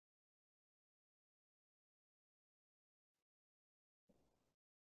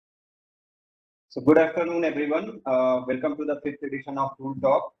So good afternoon, everyone. Welcome to the fifth edition of Tool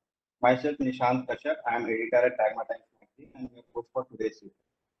Talk. Myself, Nishant Kashyap. I am editor at TAGMA magazine and your host for today's session.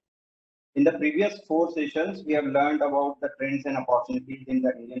 In the previous four sessions, we have learned about the trends and opportunities in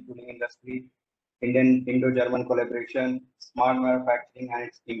the Indian tooling industry, Indian Indo-German collaboration, smart manufacturing and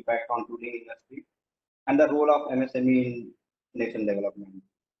its impact on tooling industry, and the role of MSME in nation development.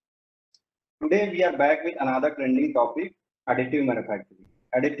 Today, we are back with another trending topic, additive manufacturing.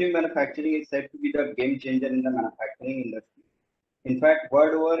 Additive manufacturing is said to be the game changer in the manufacturing industry. In fact,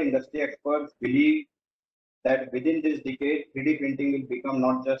 world over, industry experts believe that within this decade, 3D printing will become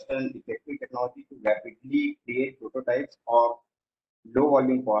not just an effective technology to rapidly create prototypes or low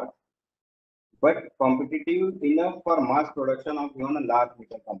volume parts, but competitive enough for mass production of even a large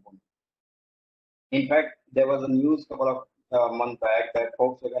metal component. In fact, there was a news couple of months back that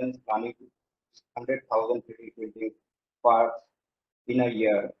Volkswagen is planning to 100,000 3D printing parts in a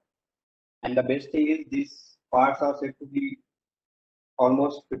year. And the best thing is these parts are said to be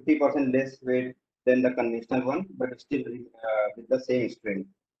almost 50% less weight than the conventional one, but still with the same strength.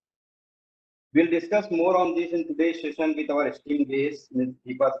 We'll discuss more on this in today's session with our esteemed guest, Ms.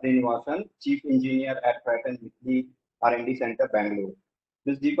 Dheepa Srinivasan, Chief Engineer at Pratt and Whitney R&D Center, Bangalore.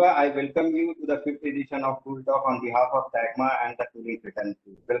 Ms. Dheepa, I welcome you to the fifth edition of Tool Talk on behalf of TAGMA and the Tooling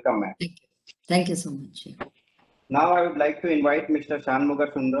Fraternity. Welcome, ma'am. Thank you so much. Now I would like to invite Mr.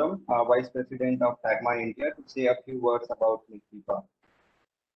 Shanmuga Sundaram, Vice President of TAGMA India, to say a few words about Ms. Dheepa.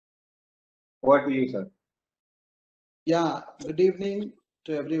 Over to you, sir. Yeah, good evening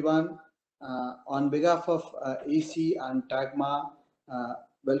to everyone. On behalf of EC and TAGMA,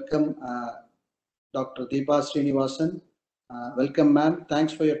 welcome Dr. Dheepa Srinivasan. Welcome, ma'am.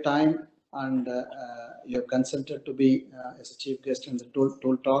 Thanks for your time and you have consented to be as a chief guest in the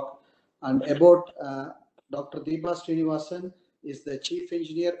Tool Talk. And about Dr. Dheepa Srinivasan is the Chief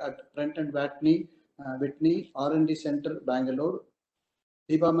Engineer at Pratt and Whitney R&D Center, Bangalore.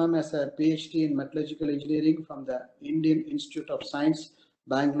 Dheepa ma'am has a PhD in Metallurgical Engineering from the Indian Institute of Science,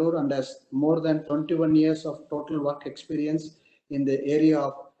 Bangalore, and has more than 21 years of total work experience in the area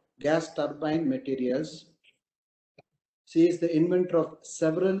of gas turbine materials. She is the inventor of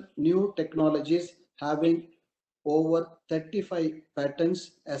several new technologies, having over 35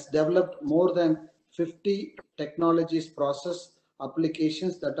 patents, has developed more than 50 technologies process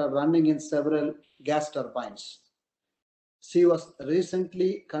applications that are running in several gas turbines. She was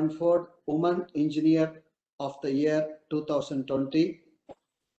recently conferred Woman Engineer of the Year 2020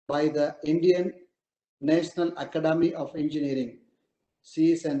 by the Indian National Academy of Engineering.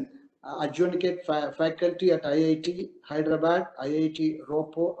 She is an adjunct faculty at IIT Hyderabad, IIT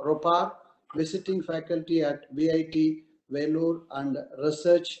Ropar, visiting faculty at VIT Vellore, and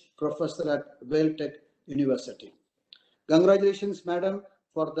research professor at Tech University. Congratulations, madam,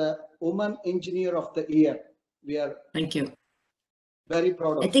 for the Woman Engineer of the Year. We are Thank you. Very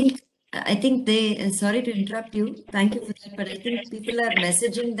proud of I think they, sorry to interrupt you. Thank you for that. But I think people are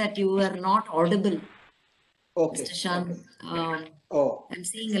messaging that you are not audible. Okay. Mr. Shan. Okay. I'm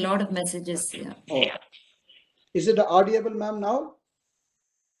seeing a lot of messages here. Oh. Is it audible, ma'am, now?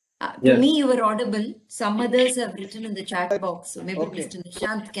 To me, you were audible. Some others have written in the chat box. So maybe Mr.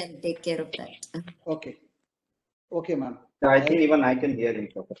 Nishant can take care of that. Okay. Okay, ma'am. I think even I can hear him.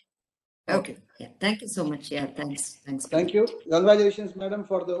 Okay. Yeah. Thank you so much. Yeah. Thanks. Thank you. Congratulations, madam,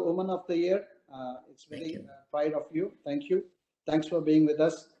 for the Woman of the Year. It's very pride of you. Thank you. Thanks for being with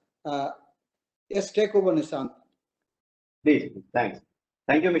us. Yes, take over, Nishant. Please. Thanks.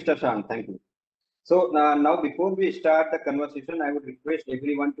 Thank you, Mr. Shan. Thank you. So now, before we start the conversation, I would request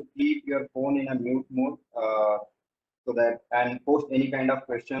everyone to keep your phone in a mute mode, so that and post any kind of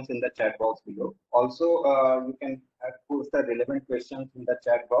questions in the chat box below. Also, you can post the relevant questions in the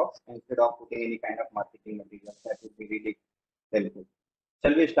chat box instead of putting any kind of marketing material. That would be really helpful.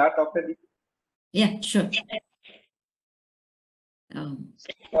 Shall we start, Dr. Deep? Yeah, sure.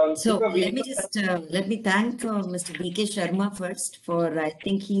 So let me thank Mr. B.K. Sharma first for, I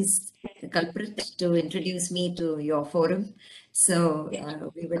think he's the culprit to introduce me to your forum. So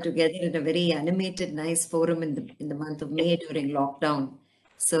we were together in a very animated, nice forum in the month of May during lockdown.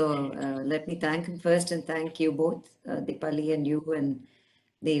 So let me thank him first and thank you both, Deepali and you and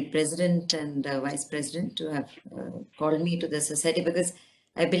the president and vice president, to have called me to the society, because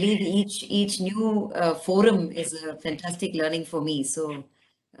I believe each new forum is a fantastic learning for me. So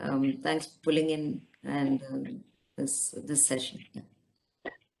thanks for pulling in and this session. Yeah.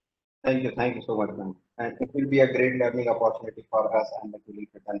 Thank you so much, ma'am. And it will be a great learning opportunity for us and the tooling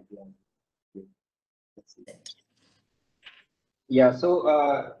fraternity. Yeah.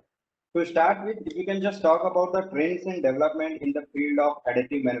 So To start with, if we can just talk about the trends and development in the field of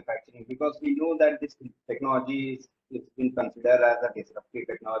additive manufacturing, because we know that this technology is been considered as a disruptive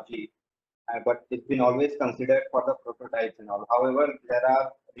technology, but it's been always considered for the prototypes and all. However, there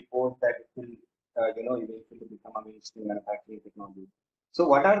are reports that it will, eventually become a mainstream manufacturing technology. So,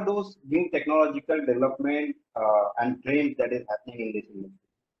 what are those new technological development and trends that is happening in this industry?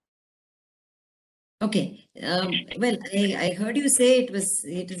 Okay. Well, I heard you say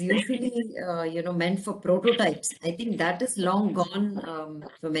it is usually meant for prototypes. I think that is long gone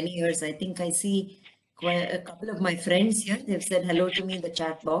for many years. I think I see quite a couple of my friends here. They've said hello to me in the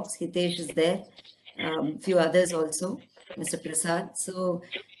chat box. Hitesh is there, few others also, Mr. Prasad. So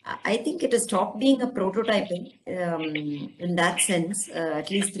I think it has stopped being a prototyping in that sense,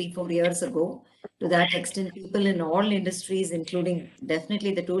 at least 3-4 years ago. To that extent, people in all industries, including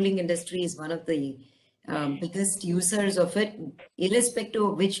definitely the tooling industry, is one of the biggest users of it, irrespective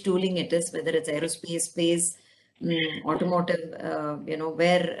of which tooling it is, whether it's aerospace, space, automotive,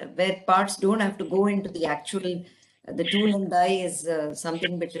 where parts don't have to go into the actual, the tool and die is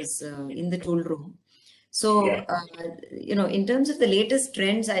something which is in the tool room. So, in terms of the latest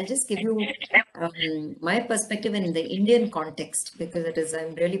trends, I'll just give you my perspective in the Indian context, because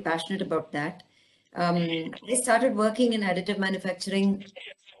I'm really passionate about that. I started working in additive manufacturing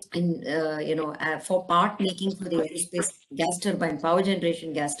for part making for the aerospace gas turbine, power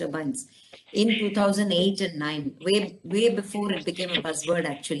generation gas turbines in 2008 and 9, way before it became a buzzword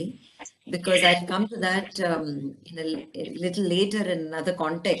actually, because I'll come to that in a little later in another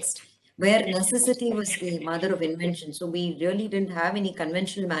context, where necessity was the mother of invention. So we really didn't have any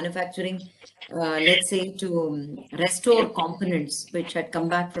conventional manufacturing, let's say, to restore components which had come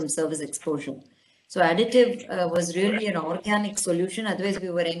back from service exposure. So additive was really an organic solution. Otherwise, we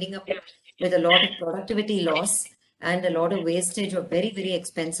were ending up with a lot of productivity loss and a lot of wastage of very, very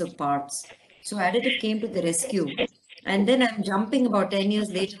expensive parts. So additive came to the rescue. And then I'm jumping about 10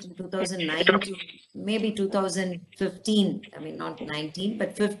 years later from 2009 to maybe 2015. I mean, not 19,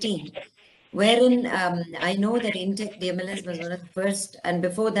 but 15, wherein I know that Intech DMLS was one of the first. And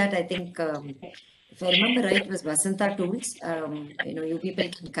before that, I think, if I remember right, it was Vasanta Tools. You people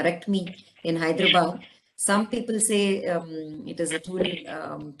can correct me in Hyderabad. Some people say it is a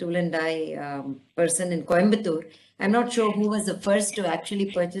tool and die person in Coimbatore. I'm not sure who was the first to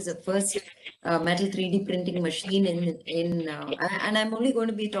actually purchase a first metal 3D printing machine and I'm only going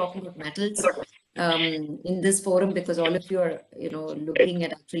to be talking about metals in this forum, because all of you are, looking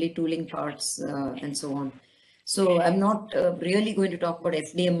at actually tooling parts and so on. So I'm not really going to talk about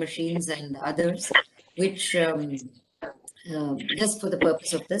FDM machines and others, which just for the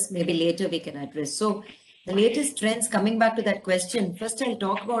purpose of this, maybe later we can address. So the latest trends, coming back to that question, first I'll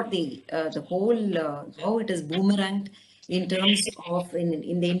talk about the whole, how it is boomeranged in terms of,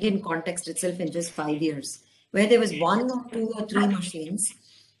 in the Indian context itself, in just 5 years, where there was 1 or 2 or 3 machines.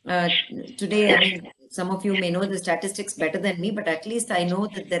 Today, I mean, some of you may know the statistics better than me, but at least I know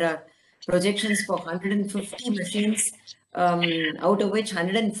that there are projections for 150 machines, out of which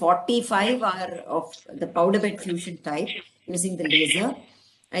 145 are of the powder bed fusion type using the laser.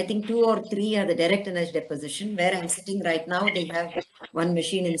 I think 2 or 3 are the direct energy deposition. Where I'm sitting right now, they have one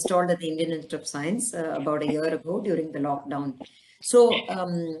machine installed at the Indian Institute of Science about a year ago during the lockdown. So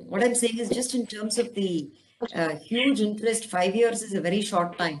what I'm saying is, just in terms of the huge interest, 5 years is a very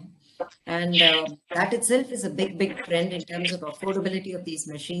short time. And that itself is a big trend in terms of affordability of these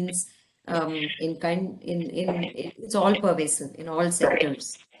machines. It's all pervasive in all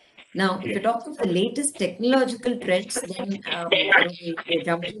sectors. Now, if you talk of the latest technological trends, then we're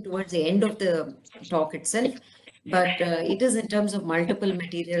jumping towards the end of the talk itself. But it is in terms of multiple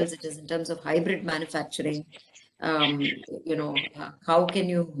materials. It is in terms of hybrid manufacturing. How can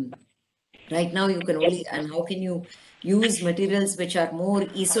you? Right now, you can only, and how can you use materials which are more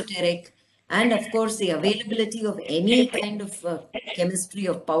esoteric, and of course the availability of any kind of chemistry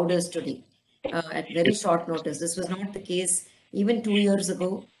of powders today at very short notice. This was not the case even 2 years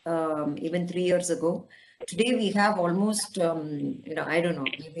ago, even 3 years ago. Today we have almost, I don't know,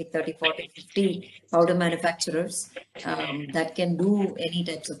 maybe 30, 40, 50 powder manufacturers that can do any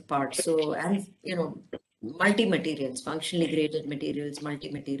types of parts. So, and, multi-materials, functionally graded materials,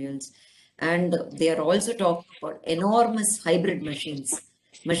 multi-materials. And they are also talking about enormous hybrid machines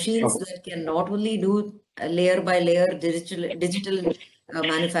that can not only do layer by layer digital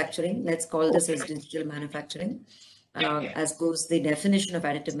manufacturing. Let's call this as digital manufacturing, as goes the definition of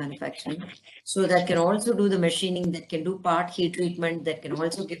additive manufacturing. So that can also do the machining, that can do part heat treatment, that can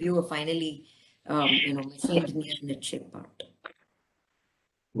also give you a finally, machined near net shape part.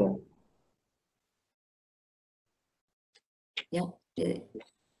 Yeah. Yeah.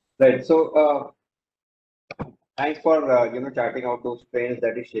 Right. So thanks for charting out those trends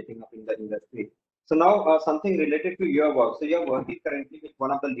that is shaping up in the industry. So now something related to your work. So you're working currently with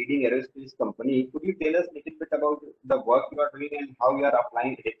one of the leading aerospace company. Could you tell us a little bit about the work you are doing and how you are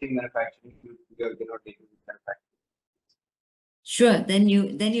applying additive manufacturing to your daily manufacturing? Sure. Then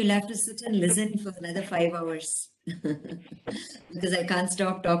you'll have to sit and listen for another 5 hours because I can't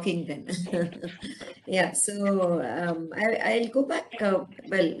stop talking then. Yeah. So I'll go back.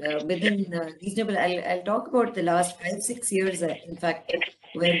 Within reasonable. I'll talk about the last 5-6 years. In fact,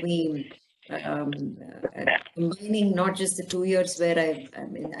 where we combining not just the 2 years where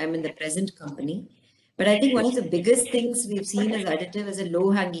I'm in the present company, but I think one of the biggest things we've seen as additive is a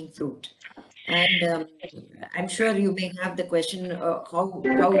low-hanging fruit. And I'm sure you may have the question how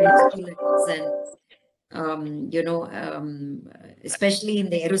useful it is, and especially in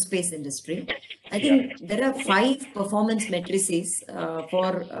the aerospace industry. I think there are 5 performance matrices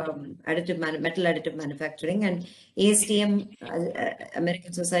for metal additive manufacturing, and ASTM,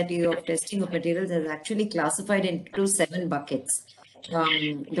 American Society of Testing of Materials, has actually classified into 7 buckets.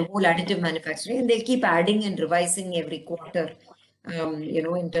 The whole additive manufacturing, and they keep adding and revising every quarter.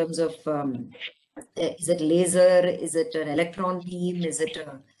 In terms of is it laser? Is it an electron beam? Is it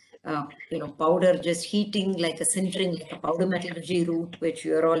a powder just heating like a sintering, like a powder metallurgy route, which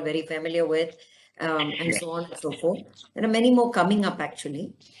you're all very familiar with, and so on and so forth. There are many more coming up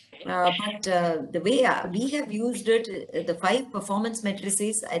actually. But the way we have used it, the 5 performance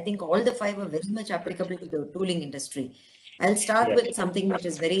matrices, I think all the 5 are very much applicable to the tooling industry. I'll start with something which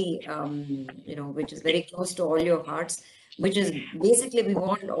is very, which is very close to all your hearts, which is basically we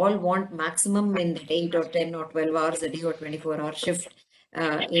all want maximum in that 8 or 10 or 12 hours a day or 24-hour shift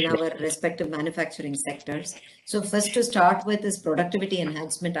in our respective manufacturing sectors. So first to start with is productivity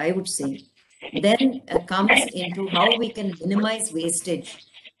enhancement, I would say. Then comes into how we can minimize wastage.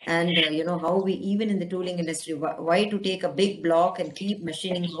 And how we, even in the tooling industry, why to take a big block and keep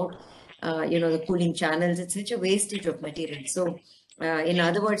machining out the cooling channels. It's such a wastage of material. So in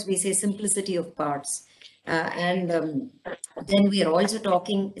other words, we say simplicity of parts. Then we are also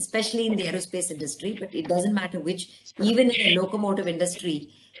talking, especially in the aerospace industry, but it doesn't matter which, even in the locomotive industry,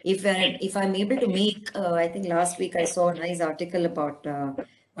 if I'm able to make, I think last week I saw a nice article about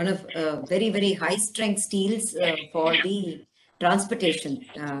one of very, very high strength steels for the transportation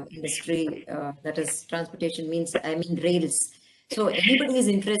industry. That is, transportation means, I mean, rails. So anybody is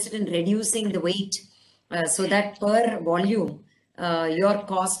interested in reducing the weight so that per volume, your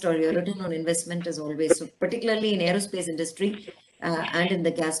cost or your return on investment is always, so particularly in aerospace industry and in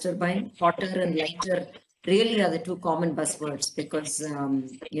the gas turbine, hotter and lighter really are the 2 common buzzwords, because,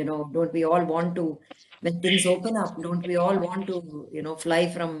 don't we all want to, when things open up, don't we all want to, fly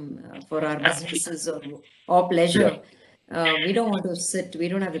from for our businesses or pleasure? We don't want to sit, we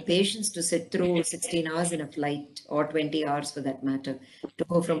don't have the patience to sit through 16 hours in a flight, or 20 hours for that matter, to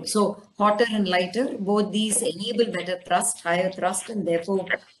go from. So hotter and lighter, both these enable better thrust, higher thrust, and therefore,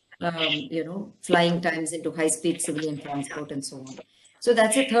 flying times into high-speed civilian transport and so on. So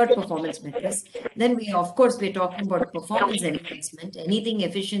that's a third performance matrix. Then of course, we're talking about performance enhancement. Anything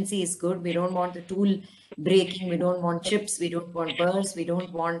efficiency is good. We don't want the tool breaking. We don't want chips. We don't want burrs. We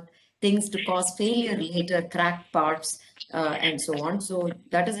don't want things to cause failure later, cracked parts, and so on. So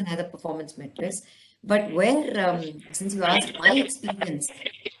that is another performance matrix. But where, since you asked my experience,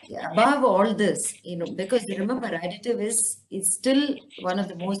 above all this, because remember, additive is still one of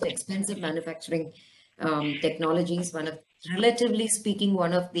the most expensive manufacturing technologies, relatively speaking,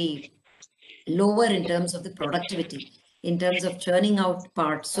 one of the lower in terms of the productivity, in terms of churning out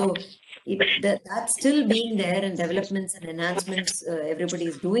parts. So that's still being there, and developments and enhancements, everybody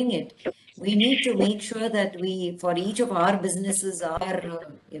is doing it. We need to make sure that we, for each of our businesses, our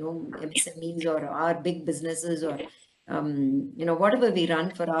MSMEs or our big businesses, or whatever we run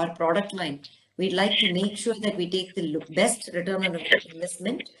for our product line, we'd like to make sure that we take the best return on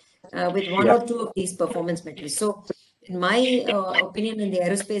investment with 1 or 2 of these performance metrics. So in my opinion, in the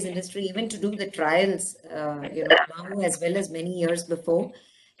aerospace industry, even to do the trials, now as well as many years before,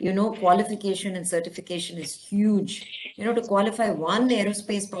 qualification and certification is huge. To qualify one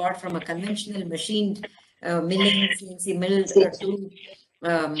aerospace part from a conventional machined milling, CNC milled to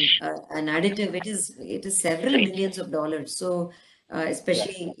an additive, it is several millions of dollars. So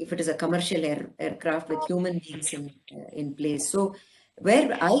especially if it is a commercial aircraft with human beings in place. So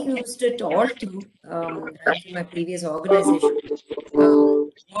where I used it all through in my previous organization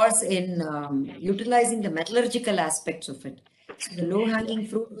was in utilizing the metallurgical aspects of it. So the low-hanging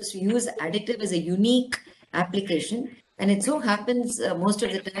fruit was to use additive as a unique application, and it so happens most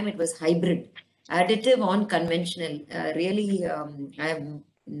of the time it was hybrid, additive on conventional. Really, I have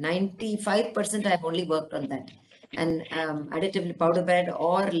 95% I've only worked on that. And additive powder bed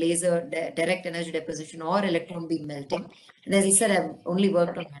or laser direct energy deposition or electron beam melting. And as I said, I've only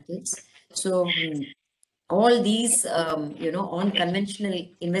worked on metals. So all these, on conventional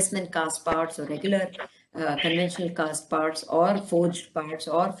investment cast parts or regular conventional cast parts or forged parts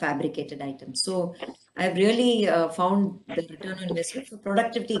or fabricated items. So I've really found the return on investment for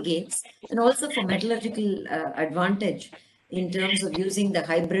productivity gains and also for metallurgical advantage in terms of using the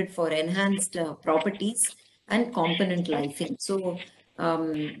hybrid for enhanced properties and component lifing. So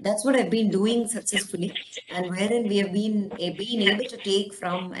that's what I've been doing successfully, and wherein we have been able to take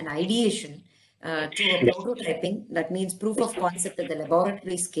from an ideation to a prototyping, that means proof of concept at the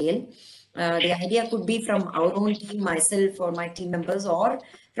laboratory scale. The idea could be from our own team, myself or my team members, or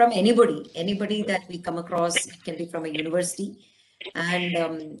from anybody that we come across. It can be from a university.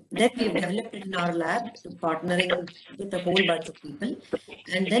 And then we've developed it in our lab, partnering with a whole bunch of people,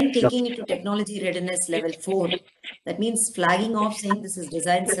 and then taking it to technology readiness level 4. That means flagging off, saying this is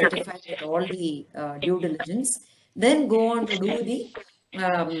design certified with all the due diligence. Then go on to do the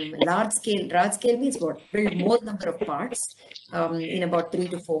large scale. Large scale means what? Build more number of parts in about 3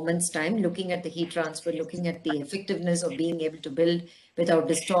 to 4 months time, looking at the heat transfer, looking at the effectiveness of being able to build without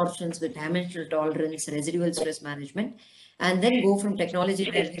distortions, with dimensional tolerance, residual stress management, and then go from technology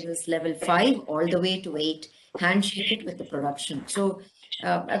readiness level 5 all the way to 8, handshake it with the production. So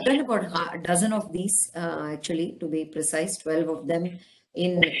I've done about a dozen of these, actually, to be precise, 12 of them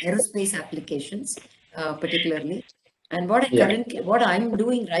in aerospace applications, particularly. And what I'm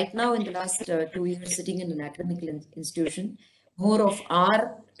doing right now in the last 2 years, sitting in an academic institution, more of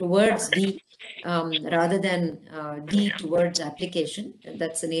R towards D rather than D towards application. And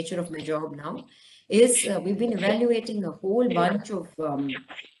that's the nature of my job now. Is we've been evaluating a whole bunch of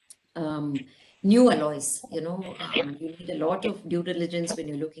new alloys. You need a lot of due diligence when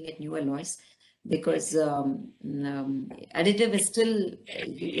you're looking at new alloys, because additive is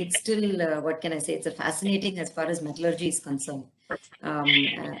still, what can I say? It's a fascinating as far as metallurgy is concerned.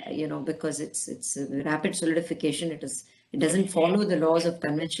 Because it's a rapid solidification. It doesn't follow the laws of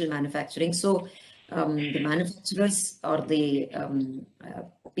conventional manufacturing. So the manufacturers or the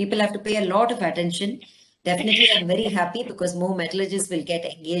people have to pay a lot of attention. Definitely, I'm very happy because more metallurgists will get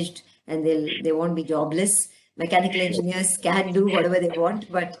engaged and they won't be jobless. Mechanical engineers can do whatever they want,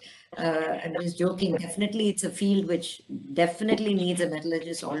 but I'm just joking. Definitely, it's a field which definitely needs a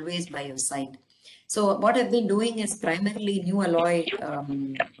metallurgist always by your side. So what I've been doing is primarily new alloy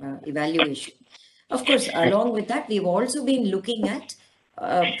evaluation. Of course, along with that, we've also been looking at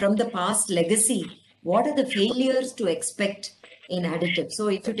from the past legacy, what are the failures to expect in additive? So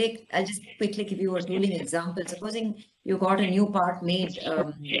if you take, I'll just quickly give you a tooling example. Supposing you got a new part made,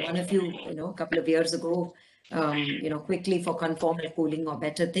 one of you, a couple of years ago, quickly for conformal cooling or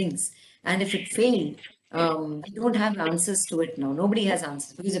better things. And if it failed, we don't have answers to it now. Nobody has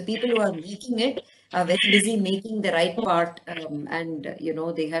answers because the people who are making it are very busy making the right part, and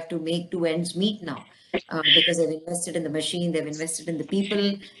they have to make two ends meet now because they've invested in the machine, they've invested in the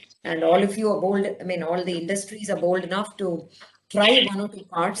people, and all of you are bold. I mean, all the industries are bold enough to try one or two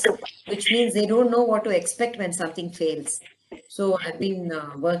parts, which means they don't know what to expect when something fails. So I've been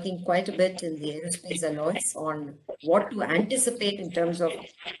working quite a bit in the aerospace alloys on what to anticipate in terms of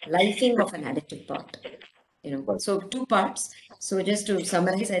lifing of an additive part. So 2 parts. So just to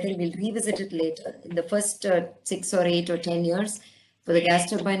summarize, I think we'll revisit it later. In the first 6 or 8 or 10 years for the gas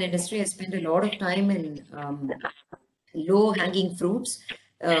turbine industry, I spent a lot of time in low-hanging fruits,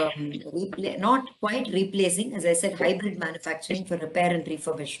 not quite replacing, as I said, hybrid manufacturing for repair and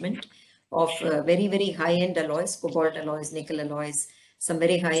refurbishment of very, very high-end alloys, cobalt alloys, nickel alloys, some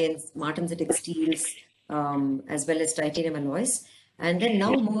very high-end martensitic steels, as well as titanium alloys. And then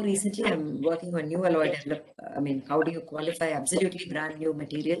now more recently, I'm working on new alloy how do you qualify absolutely brand new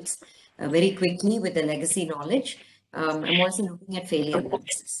materials very quickly with the legacy knowledge? I'm also looking at failure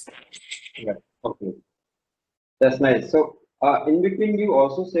analysis. Yeah. Okay. That's nice. So in between, you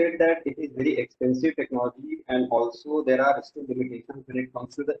also said that it is very expensive technology, and also there are still limitations when it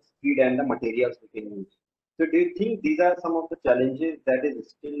comes to the speed and the materials we can use. So do you think these are some of the challenges that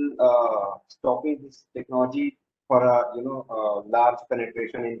is still stopping this technology for a large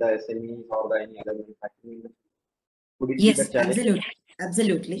penetration in the SMEs or any other manufacturing industry? Could it be the challenge?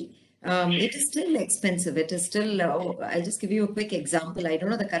 Absolutely. It is still expensive. It is still, I'll just give you a quick example. I don't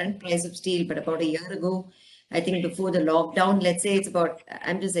know the current price of steel, but about a year ago, I think before the lockdown, let's say it's about,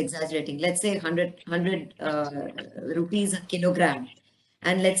 I'm just exaggerating, let's say 100 rupees a kilogram.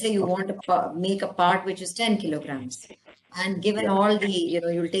 And let's say you want to make a part which is 10 kilograms. And given all the,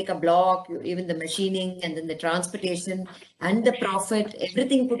 you'll take a block, even the machining and then the transportation and the profit,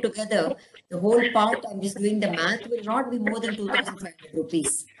 everything put together, the whole part, I'm just doing the math, will not be more than 2,500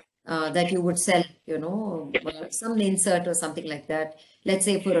 rupees that you would sell, some insert or something like that. Let's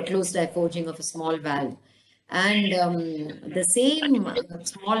say for a closed die forging of a small valve. And the same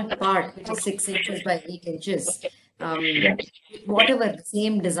small part, which is 6 inches by 8 inches, whatever, the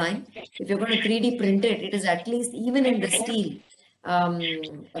same design, if you're going to 3D print it, it is at least, even in the steel,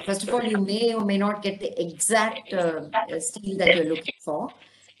 first of all, you may or may not get the exact steel that you're looking for.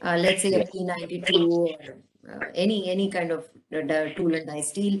 Let's say a P92 or any kind of tool and die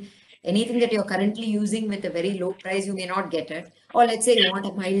steel. Anything that you're currently using with a very low price, you may not get it. Or let's say you want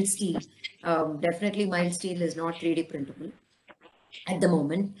a mild steel. Definitely mild steel is not 3D printable at the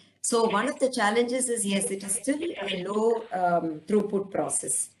moment. So one of the challenges is, yes, it is still a low throughput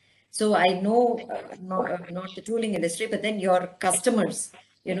process. So I know not the tooling industry, but then your customers,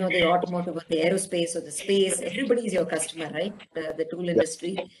 the automotive or the aerospace or the space, everybody is your customer, right? The tool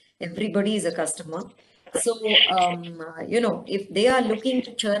industry, everybody is a customer. So, if they are looking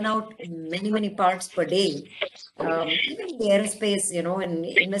to churn out many, many parts per day, even in the aerospace, in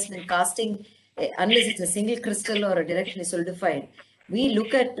investment casting, unless it's a single crystal or a directionally solidified, we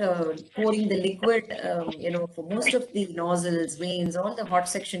look at pouring the liquid, for most of the nozzles, vanes, all the hot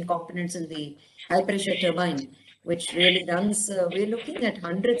section components in the high pressure turbine, which really runs, we're looking at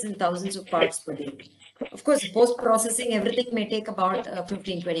hundreds and thousands of parts per day. Of course, post-processing, everything may take about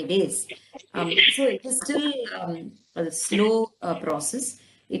 15, 20 days. So it is still a slow process.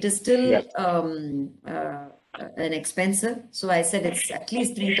 It is still an expensive. So I said it's at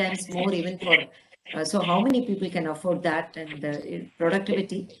least 3 times more even for, so how many people can afford that and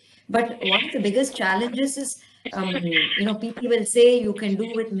productivity? But one of the biggest challenges is, people will say you can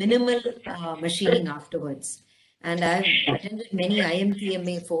do with minimal machining afterwards. And I've attended many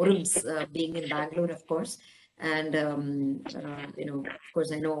IMTMA forums, being in Bangalore, of course. And, of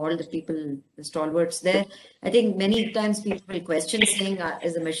course, I know all the people, the stalwarts there. I think many times people will question saying,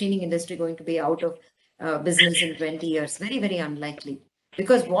 is the machining industry going to be out of business in 20 years? Very, very unlikely.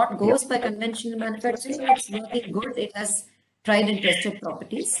 Because what goes by conventional manufacturing, it's working good. It has tried and tested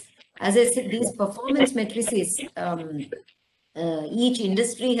properties. As I said, these performance matrices, each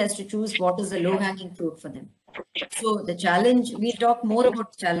industry has to choose what is the low-hanging fruit for them. So the challenge, we talk more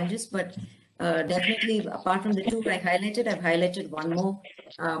about challenges, but definitely apart from the two I've highlighted one more,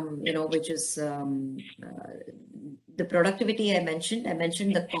 which is the productivity I mentioned. I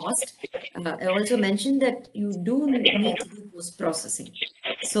mentioned the cost. I also mentioned that you do need to do post-processing.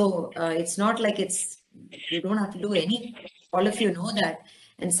 So it's not like you don't have to do any, all of you know that.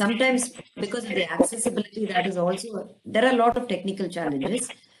 And sometimes because of the accessibility, that is also, there are a lot of technical challenges.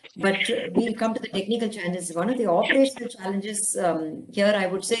 But we'll come to the technical challenges. One of the operational challenges here, I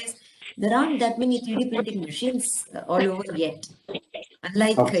would say, is there aren't that many 3D printing machines all over yet.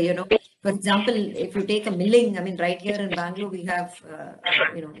 Unlike, for example, if you take a milling, I mean, right here in Bangalore, we have,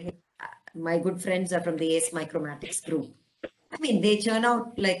 my good friends are from the ACE Micromatics group. I mean, they churn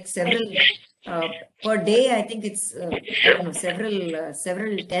out like several, per day, I think it's, I don't know,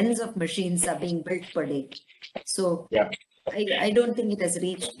 several tens of machines are being built per day. So, I don't think it has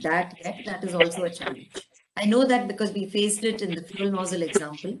reached that yet. That is also a challenge. I know that because we faced it in the fuel nozzle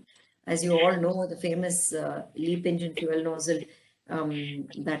example. As you all know, the famous LEAP engine fuel nozzle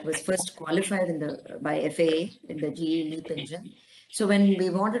that was first qualified by FAA in the GE LEAP engine. So when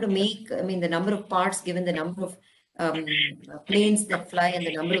we wanted to make, I mean, the number of parts given the number of planes that fly and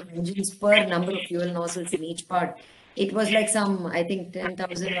the number of engines per number of fuel nozzles in each part, it was like some, I think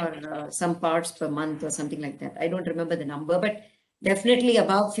 10,000 or some parts per month or something like that. I don't remember the number, but definitely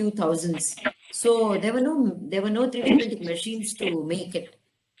above few thousands. So there were no 3D printing machines to make it.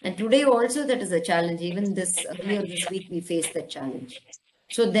 And today also that is a challenge. Even earlier this week we faced that challenge.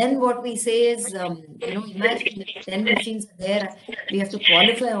 So then what we say is, imagine if 10 machines are there, we have to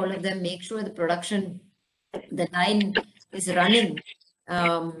qualify all of them, make sure the line is running.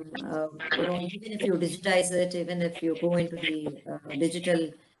 Even if you digitize it, even if you go into the digital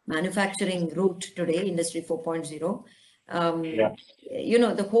manufacturing route today, Industry 4.0,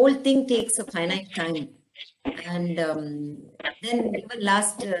 the whole thing takes a finite time. And then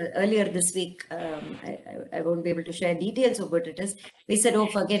even earlier this week, I won't be able to share details of what it is. We said, oh,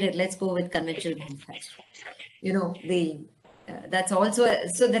 forget it, let's go with conventional manufacturing. That's also,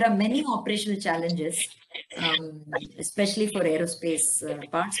 so there are many operational challenges, especially for aerospace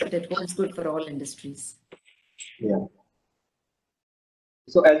parts, but it holds good for all industries. Yeah.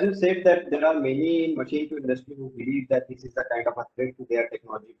 So as you said that there are many machine tool industry who believe that this is a kind of a threat to their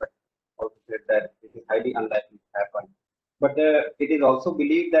technology, but also said that it is highly unlikely to happen. But it is also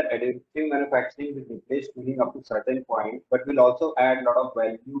believed that additive manufacturing will replace tooling up to certain point, but will also add a lot of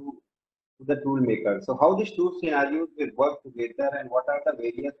value to the tool maker. So how these two scenarios will work together, and what are the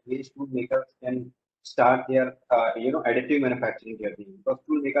various ways tool makers can start their additive manufacturing journey? Because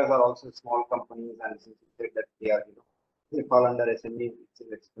tool makers are also small companies, and since you said that they are they fall under SME, it's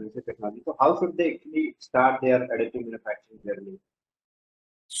an expensive technology. So how should they actually start their additive manufacturing journey?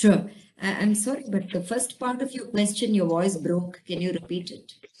 Sure. I'm sorry, but the first part of your question, your voice broke. Can you repeat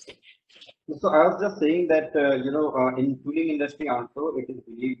it? So I was just saying that in tooling industry also it is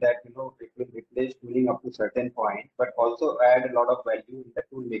believed that it will replace tooling up to certain point, but also add a lot of value in the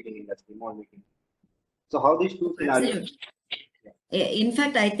tool making industry, more making. So how these two scenarios? Absolutely. In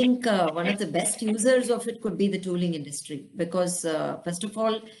fact, I think one of the best users of it could be the tooling industry, because first of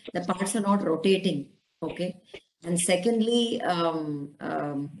all, the parts are not rotating. Okay. And secondly,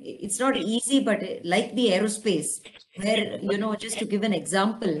 it's not easy, but like the aerospace, where, just to give an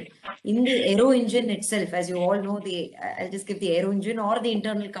example, in the aero engine itself, as you all know, I'll just give the aero engine or the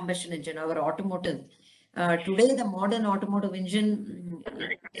internal combustion engine, our automotive. Today, the modern automotive engine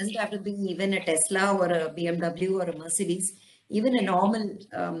doesn't have to be even a Tesla or a BMW or a Mercedes. Even a normal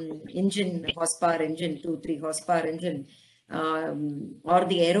engine, horsepower engine, 2-3 horsepower engine, or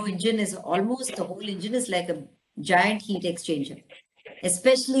the aero engine is almost, the whole engine is like a giant heat exchanger,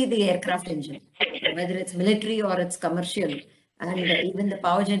 especially the aircraft engine, whether it's military or it's commercial. And even the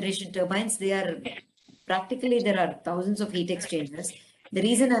power generation turbines, practically there are thousands of heat exchangers. The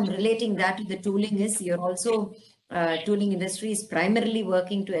reason I'm relating that to the tooling is tooling industry is primarily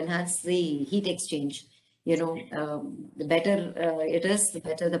working to enhance the heat exchange. The better it is, the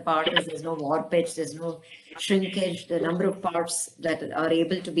better the part is. There's no warpage, there's no shrinkage. The number of parts that are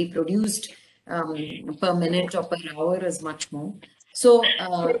able to be produced per minute or per hour is much more. So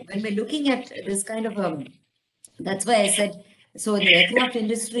when we're looking at this kind of that's why I said, so in the aircraft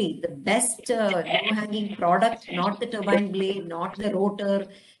industry, the best low-hanging product, not the turbine blade, not the rotor,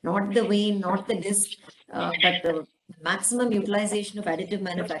 not the vane, not the disc, but the maximum utilization of additive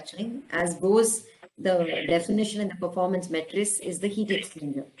manufacturing, as goes the definition and the performance metrics, is the heat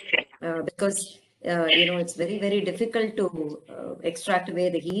exchanger. Because it's very, very difficult to extract away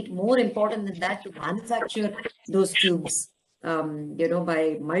the heat. More important than that, to manufacture those tubes,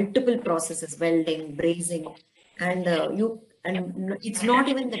 by multiple processes, welding, brazing, and it's not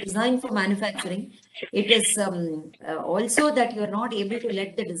even the design for manufacturing. It is also that you're not able to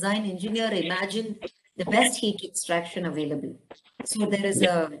let the design engineer imagine the best heat extraction available. So there is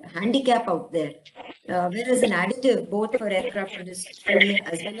a handicap out there. Whereas in additive, both for aircraft industry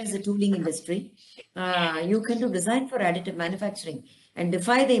as well as the tooling industry, you can do design for additive manufacturing and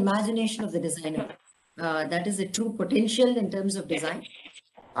defy the imagination of the designer. That is a true potential in terms of design.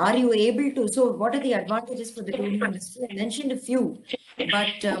 Are you able to? So what are the advantages for the tooling industry? I mentioned a few,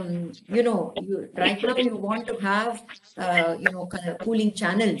 but right now you want to have kind of cooling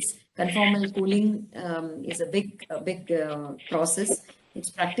channels. Conformal cooling is a big process. It's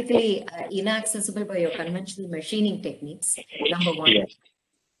practically inaccessible by your conventional machining techniques. Number one. Yeah.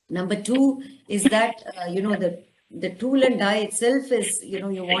 Number two is that the tool and die itself is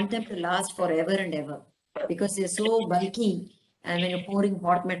you want them to last forever and ever, because they're so bulky. And when you're pouring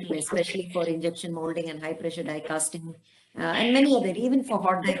hot metal, especially for injection molding and high pressure die casting, and many other, even for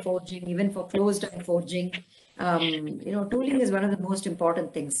hot die forging, even for closed die forging, tooling is one of the most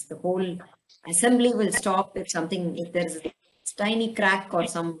important things. The whole assembly will stop if there's a tiny crack or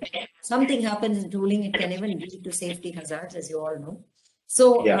something happens in tooling, it can even lead to safety hazards, as you all know.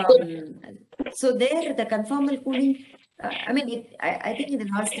 So, yeah. So there, the conformal cooling, I think in the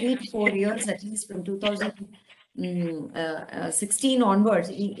last 3 to 4 years, at least from 2016 onwards,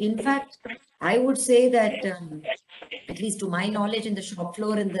 in fact, I would say that, at least to my knowledge in the shop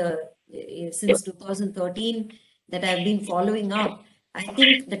floor since 2013 that I've been following up, I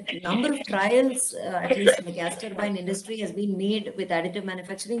think the number of trials, at least in the gas turbine industry, has been made with additive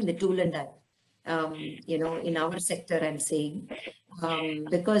manufacturing, the tool and die. In our sector, I'm saying,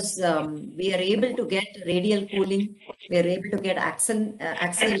 because we are able to get radial cooling, we are able to get axle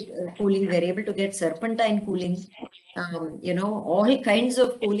cooling, we are able to get serpentine cooling, all kinds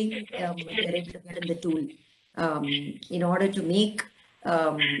of cooling we are able to get in the tool, in order to make,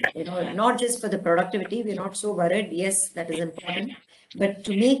 not just for the productivity, we're not so worried, yes, that is important, but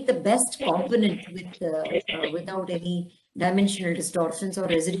to make the best component without any dimensional distortions or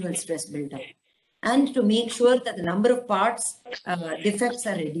residual stress buildup, and to make sure that the number of parts defects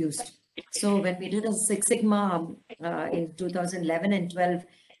are reduced. So when we did a Six Sigma in 2011 and 12,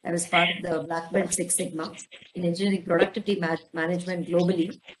 I was part of the Black Belt Six Sigma in engineering productivity management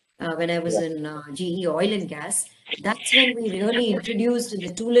globally. when I was in GE Oil and Gas. That's when we really introduced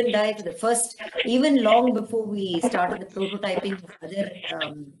the tool and die for the first, even long before we started the prototyping of other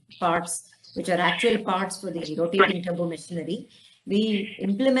parts, which are actual parts for the rotating turbo machinery. We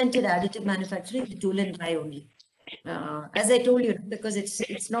implemented additive manufacturing, the tool and die only. As I told you, because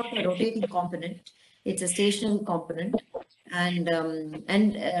it's not a rotating component, it's a stationary component. And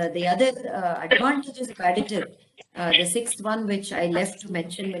the other advantages of additive, the sixth one, which I left to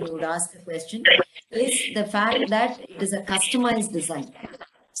mention when you would ask the question, is the fact that it is a customized design.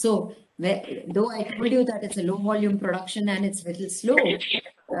 So though I told you that it's a low volume production and it's a little slow,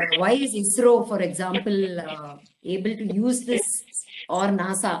 why is ISRO, for example, able to use this, or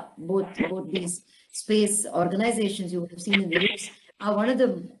NASA, both these space organizations you would have seen in the news, are one of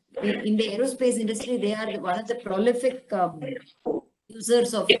the, in the aerospace industry, they are one of the prolific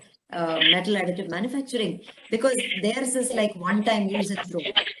users of metal additive manufacturing, because theirs is like one-time use and throw.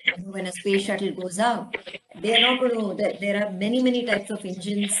 When a space shuttle goes up, they are not going to, there are many types of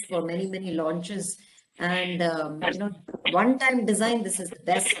engines for many launches, and one-time design, this is the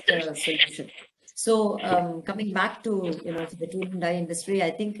best solution. So coming back to the tool and die industry,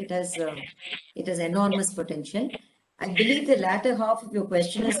 I think it has enormous potential. I believe the latter half of your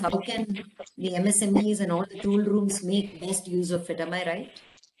question is how can the MSMEs and all the tool rooms make best use of it? Am I right?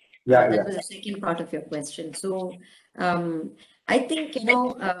 Yeah, that was the second part of your question. So I think,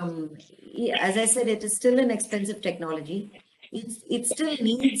 as I said, it is still an expensive technology. It still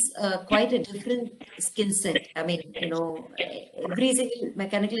needs quite a different skill set. I mean, every single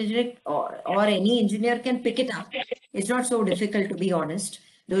mechanical engineer or any engineer can pick it up. It's not so difficult, to be honest.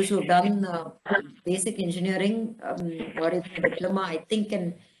 Those who have done basic engineering or even a diploma, I think,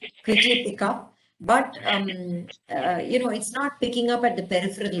 can quickly pick up. But, it's not picking up at the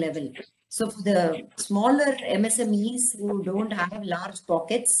peripheral level. So for the smaller MSMEs who don't have large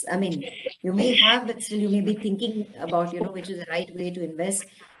pockets, I mean, you may have, but still you may be thinking about, which is the right way to invest.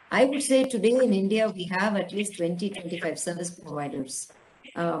 I would say today in India, we have at least 20-25 service providers,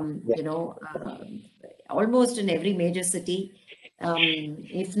 almost in every major city.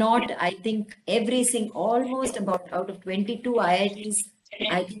 If not, I think almost about out of 22 IITs,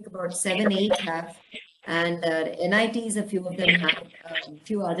 I think about 7-8 have, and NITs, a few of them have, a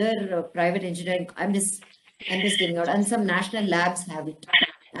few other private engineering. I'm just giving out, and some national labs have it.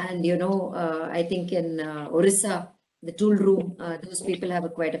 And I think in Orissa, the tool room, those people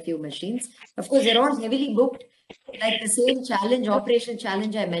have quite a few machines. Of course, they're all heavily booked. Like the same challenge, operation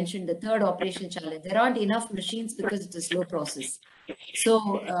challenge I mentioned, the third operation challenge. There aren't enough machines because it's a slow process.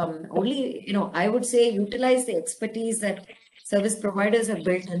 So only, I would say utilize the expertise that service providers have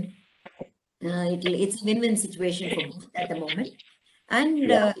built in. It's a win-win situation for both at the moment. And,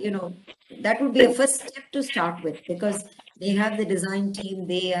 that would be a first step to start with, because they have the design team,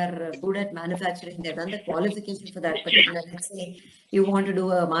 they are good at manufacturing, they've done the qualification for that particular, let's say you want to do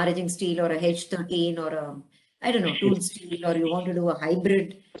a maraging steel or a H13 or a, I don't know, tool steel, or you want to do a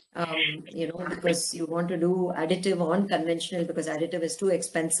hybrid, because you want to do additive on conventional, because additive is too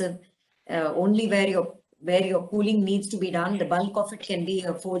expensive. Only where your cooling needs to be done, the bulk of it can be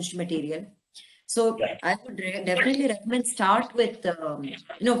a forged material. So I would definitely recommend start with, 4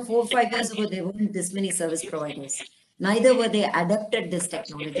 or 5 years ago, there weren't this many service providers. Neither were they adapted this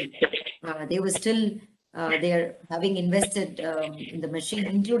technology. They were still, they're having invested in the machine,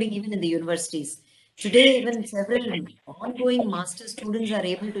 including even in the universities. Today, even several ongoing master students are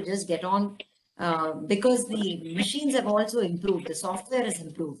able to just get on because the machines have also improved. The software has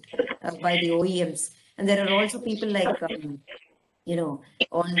improved by the OEMs. And there are also people like,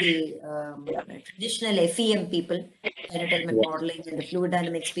 all the traditional FEM people, finite element modeling, and the fluid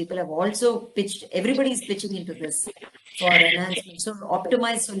dynamics people have also pitched. Everybody's pitching into this for enhancement. So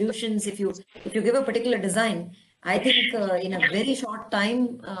optimized solutions. If you give a particular design, I think in a very short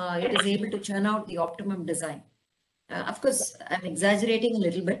time, it is able to churn out the optimum design. Of course, I'm exaggerating a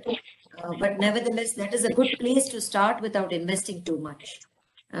little bit, but nevertheless, that is a good place to start without investing too much.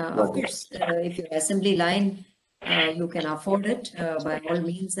 Of course, if your assembly line, you can afford it by all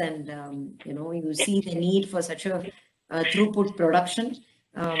means, and you see the need for such a throughput production.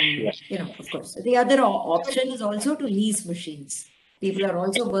 Of course, the other option is also to lease machines. People are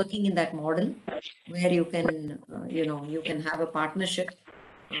also working in that model where you can, you can have a partnership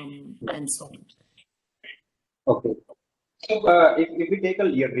and so on. Okay. So if we take a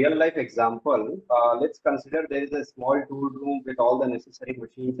real life example, let's consider there is a small tool room with all the necessary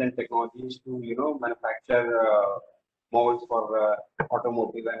machines and technologies to manufacture molds for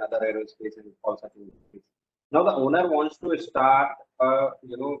automotive and other aerospace and all such industries. Now the owner wants to start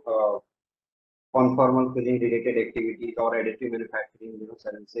conformal filling related activities or additive manufacturing,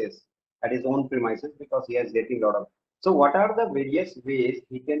 services at his own premises because he is getting a lot of. So what are the various ways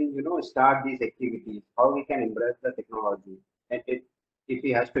he can, start these activities? How he can embrace the technology, and if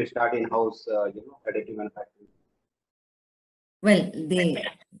he has to start in-house, additive manufacturing? Well,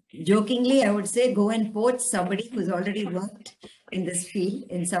 jokingly, I would say go and poach somebody who's already worked in this field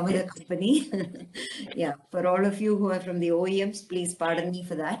in some other company. Yeah, for all of you who are from the OEMs, please pardon me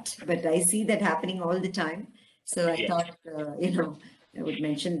for that, but I see that happening all the time. So I thought, I would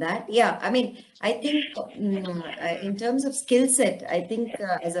mention that. Yeah, I mean, I think in terms of skill set, I think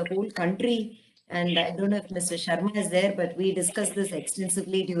as a whole country, and I don't know if Mr. Sharma is there, but we discussed this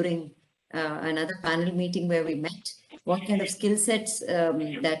extensively during another panel meeting where we met. What kind of skill sets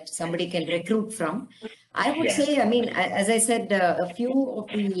that somebody can recruit from. I would say, I mean, as I said, a few of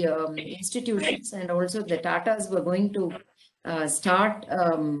the institutions and also the Tatas were going to start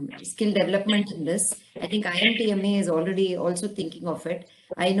skill development in this. I think IMTMA is already also thinking of it.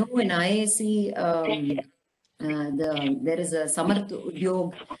 I know in IAC, there is a Samarth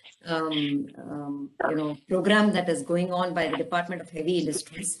Udyog program that is going on by the Department of Heavy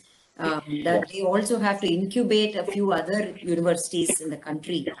Industries. That they also have to incubate a few other universities in the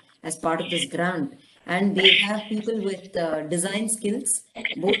country as part of this grant. And they have people with design skills,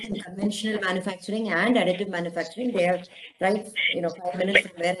 both in conventional manufacturing and additive manufacturing. They are right, 5 minutes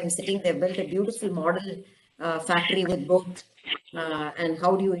from where I'm sitting. They've built a beautiful model factory with both. And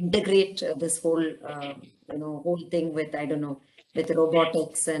how do you integrate this whole, whole thing with, I don't know, with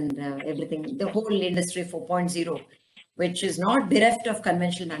robotics and everything, the whole industry 4.0. Which is not bereft of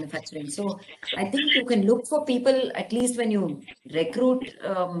conventional manufacturing. So I think you can look for people, at least when you recruit,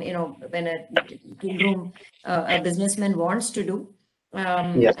 when a tool room, a businessman wants to do.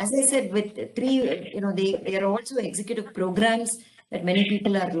 As I said, with three, they are also executive programs that many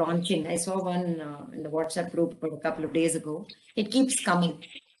people are launching. I saw one in the WhatsApp group a couple of days ago. It keeps coming.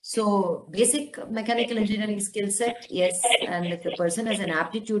 So basic mechanical engineering skill set, yes. And if the person has an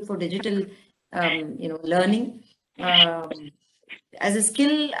aptitude for digital, learning, as a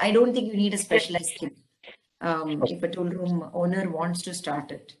skill, I don't think you need a specialized skill if a tool room owner wants to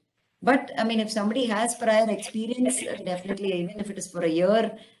start it. But I mean, if somebody has prior experience, definitely, even if it is for a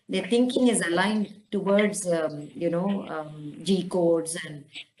year, their thinking is aligned towards, G codes and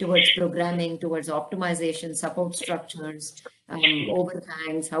towards programming, towards optimization, support structures,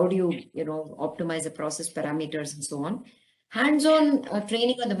 overhangs, how do you, optimize the process parameters and so on. Hands-on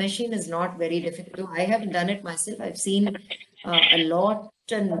training on the machine is not very difficult. I haven't done it myself. I've seen a lot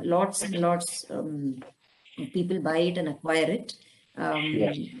and lots and lots people buy it and acquire it.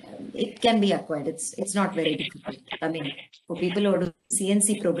 It can be acquired. It's not very difficult. I mean, for people who do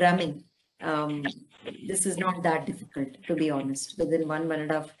CNC programming, this is not that difficult, to be honest. Within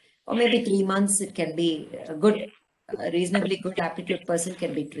 1.5 or maybe 3 months, it can be a reasonably good aptitude person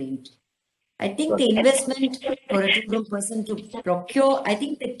can be trained. I think the investment for a tool room person to procure, I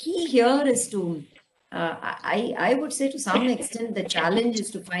think the key here is to, I would say to some extent, the challenge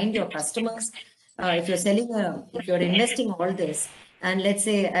is to find your customers. If you're if you're investing all this, and let's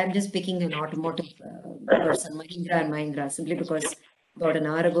say I'm just picking an automotive person, Mahindra and Mahindra, simply because about an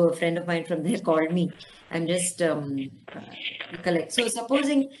hour ago, a friend of mine from there called me. I'm just collect. So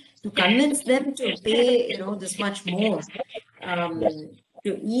supposing to convince them to pay, this much more,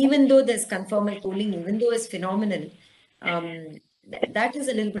 even though there's conformal cooling, even though it's phenomenal, that is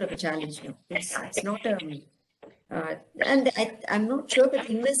a little bit of a challenge. No, it's not and I'm not sure, but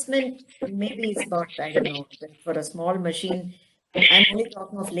investment maybe is about, I don't know, for a small machine. I'm only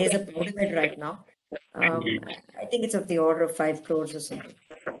talking of laser powder bed right now. I think it's of the order of 5 crores or something.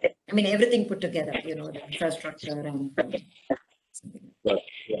 I mean, everything put together, the infrastructure and something.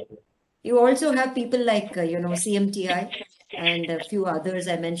 You also have people like, CMTI and a few others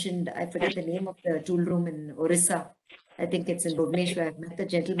I mentioned. I forget the name of the tool room in Orissa. I think it's in Bhubaneswar. I've met the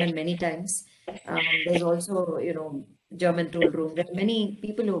gentleman many times. There's also, German tool room. There are many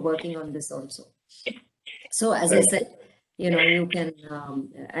people who are working on this also. So as I said, you can,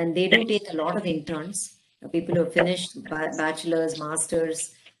 and they do take a lot of interns, people who have finished bachelor's,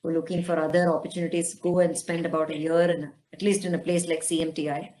 masters, who are looking for other opportunities, go and spend about a year, at least in a place like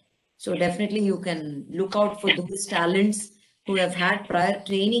CMTI. So definitely you can look out for those talents who have had prior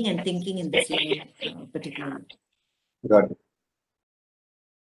training and thinking in this line particularly. Got it.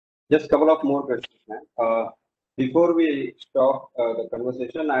 Just a couple of more questions, ma'am. Before we stop the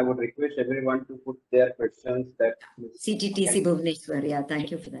conversation, I would request everyone to put their questions that CTTC Bhubaneswar, yeah,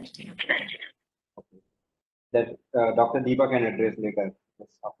 thank you for that. Yeah. That Dr. Dheepa can address later,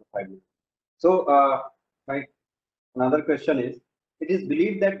 just after 5 minutes. So, another question is, it is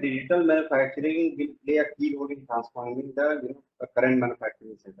believed that digital manufacturing will play a key role in transforming the current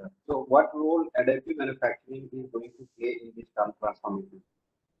manufacturing setup. So, what role additive manufacturing is going to play in this transformation?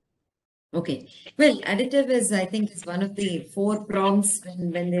 Okay. Well, additive is, I think, is one of the four prongs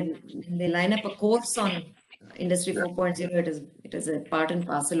when they line up a course on Industry 4.0. It is a part and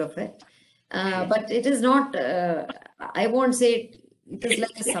parcel of it. But it is not. I won't say it is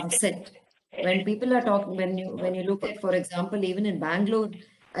like a subset. When people are talking, when you look at, for example, even in Bangalore,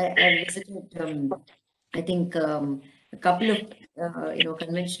 I visited. I think a couple of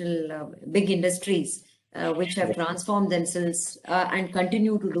conventional big industries which have transformed themselves and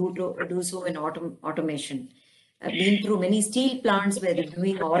continue to do so in automation. I've been through many steel plants where they're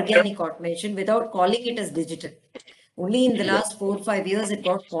doing organic automation without calling it as digital. Only in the last 4 or 5 years it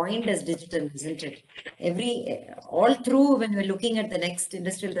got coined as digital, isn't it? All through when we're looking at the next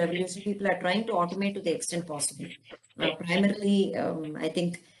industrial revolution, people are trying to automate to the extent possible. Primarily, I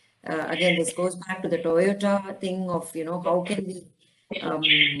think again this goes back to the Toyota thing of how can we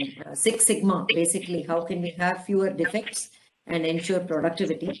Six Sigma, basically, how can we have fewer defects and ensure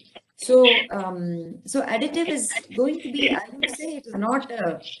productivity? So, so additive is going to be, I would say, it is not.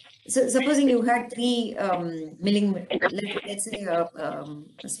 So, supposing you had three milling, let's say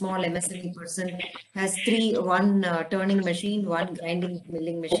a small MSME person has one turning machine, one grinding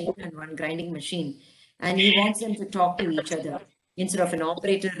milling machine, and one grinding machine, and he wants them to talk to each other instead of an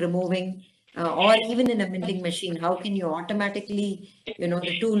operator removing. Or even in a milling machine, how can you automatically,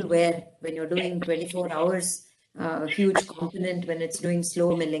 the tool where when you're doing 24 hours, huge component when it's doing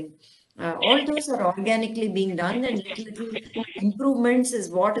slow milling, all those are organically being done, and little improvements is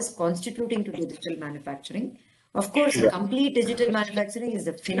what is constituting to digital manufacturing. Of course, complete digital manufacturing is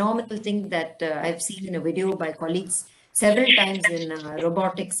a phenomenal thing that I've seen in a video by colleagues several times in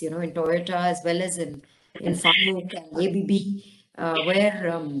robotics, in Toyota as well as in Fanuc and ABB,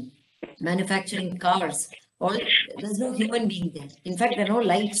 where manufacturing cars, there's no human being there. In fact, there are no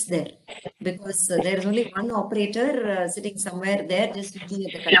lights there because there is only one operator sitting somewhere there just looking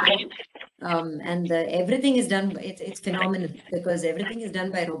at the control. And everything is done. It's phenomenal because everything is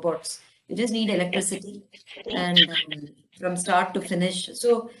done by robots. You just need electricity and from start to finish.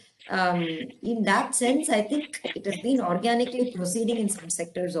 So in that sense, I think it has been organically proceeding in some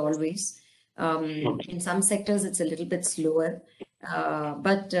sectors always. In some sectors, it's a little bit slower.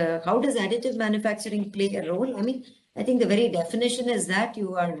 But how does additive manufacturing play a role? I mean, I think the very definition is that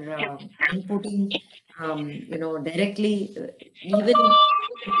you are inputting, directly. Even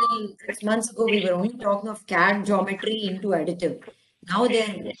 6 months ago, we were only talking of CAD geometry into additive. Now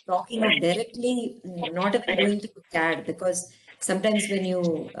they're talking of directly not even going to CAD, because sometimes when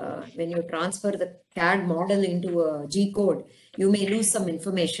you transfer the CAD model into a G code, you may lose some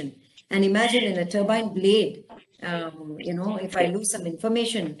information. And imagine in a turbine blade, if I lose some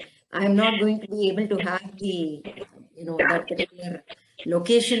information, I'm not going to be able to have the, that particular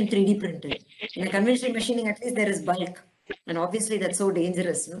location 3D printed. In a conventional machining, at least there is bulk. And obviously that's so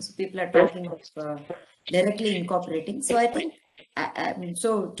dangerous. So people are talking of directly incorporating. So I think,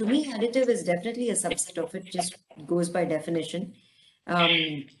 so to me, additive is definitely a subset of it, just goes by definition.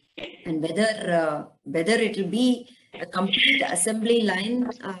 And whether it will be a complete assembly line,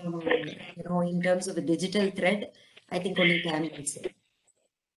 in terms of a digital thread, I think only time will say.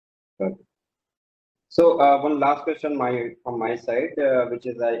 So one last question from my side, which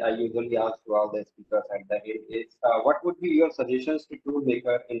is I usually ask to all the speakers at the end is, what would be your suggestions to tool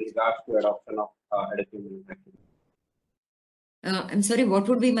maker in regards to adoption of additive manufacturing? I'm sorry, what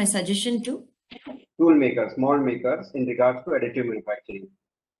would be my suggestion to? Tool makers, small makers in regards to additive manufacturing.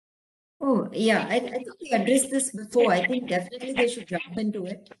 Oh, yeah, I think we addressed this before. I think definitely they should jump into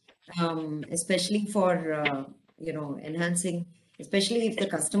it, especially for, enhancing, especially if the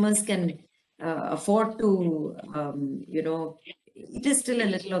customers can afford to, it is still a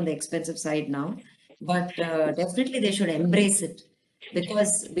little on the expensive side now, but definitely they should embrace it,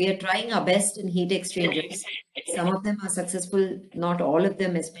 because we are trying our best in heat exchangers. Some of them are successful, not all of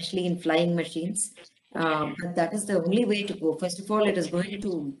them, especially in flying machines. But that is the only way to go. First of all, it is going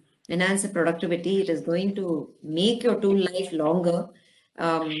to enhance the productivity. It is going to make your tool life longer,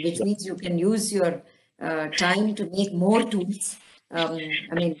 which means you can use your time to make more tools. I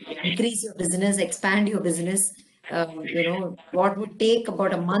mean, increase your business, expand your business. What would take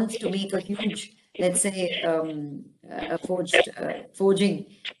about a month to make a huge, let's say, a forging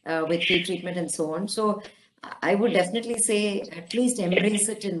with heat treatment and so on. So I would definitely say at least embrace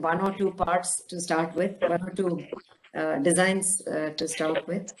it in one or two parts to start with, one or two designs to start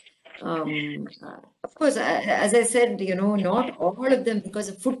with. Of course, as I said, not all of them, because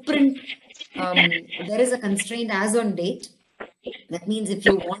of footprint, there is a constraint as on date. That means if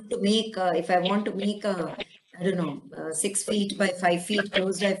you want to make, if I want to make a, I don't know, 6 feet by 5 feet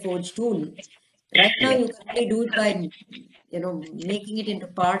closed die forge tool, right now you can only do it by, making it into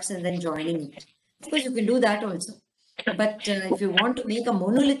parts and then joining it. Of course, you can do that also. But if you want to make a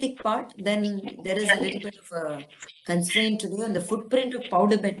monolithic part, then there is a little bit of a constraint today on the footprint of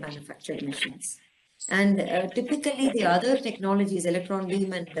powder bed manufactured machines. And typically the other technologies, electron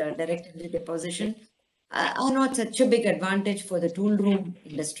beam and direct energy deposition, are not such a big advantage for the tool room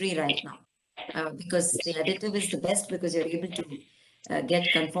industry right now. Because the additive is the best because you're able to get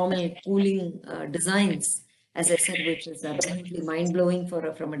conformal cooling designs, as I said, which is absolutely mind-blowing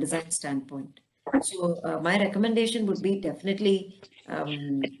from a design standpoint. So my recommendation would be definitely,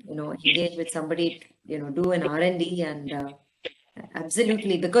 engage with somebody, do an R&D and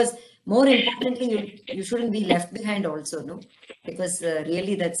absolutely, because more importantly, you shouldn't be left behind also, no? Because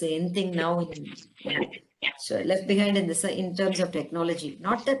really that's the end thing now, so left behind in terms of technology.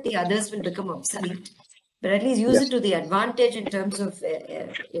 Not that the others will become obsolete, but at least use it to the advantage in terms of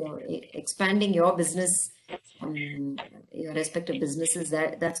expanding your business, your respective businesses.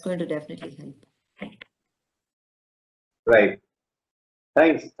 That's going to definitely help. Right.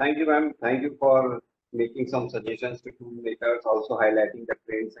 Thanks. Thank you, ma'am. Thank you for making some suggestions to tool makers, also highlighting the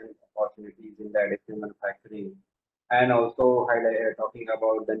trends and opportunities in the additive manufacturing, and also talking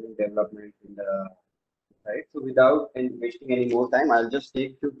about the new developments in the right. So without wasting any more time, I'll just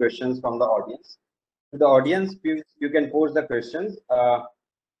take few questions from the audience. To the audience, you can pose the questions.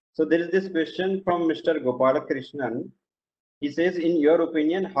 So there is this question from Mr. Gopalakrishnan. He says, in your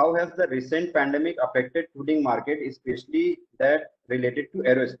opinion, how has the recent pandemic affected tooling market, especially that related to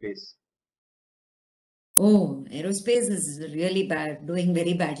aerospace? Oh, aerospace is really bad, doing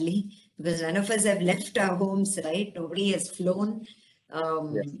very badly because none of us have left our homes, right? Nobody has flown.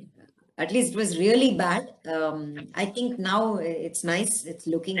 Yes. At least it was really bad. I think now it's nice. It's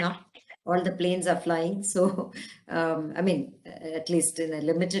looking up. All the planes are flying. So, I mean, at least in a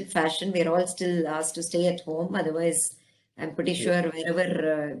limited fashion, we're all still asked to stay at home. Otherwise, I'm pretty sure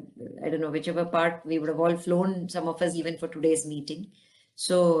wherever, I don't know, whichever part, we would have all flown, some of us even for today's meeting.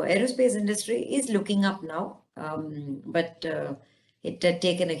 So aerospace industry is looking up now, but it had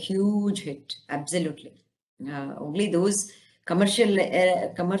taken a huge hit, absolutely. Only those commercial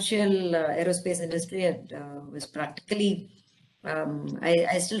aerospace industry was practically,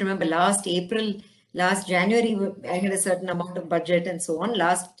 I still remember last January, I had a certain amount of budget and so on.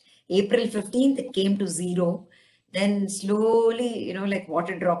 Last April 15th, it came to zero. Then slowly, like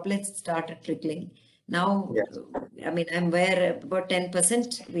water droplets started trickling. Now, I mean, I'm where about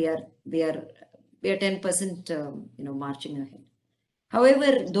 10%. We are 10%, marching ahead.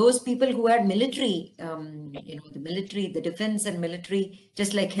 However, those people who had military, the defense and military,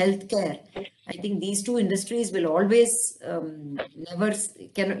 just like healthcare, I think these two industries will always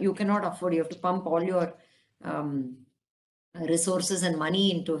you cannot afford. You have to pump all your resources and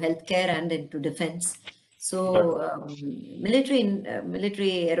money into healthcare and into defense. So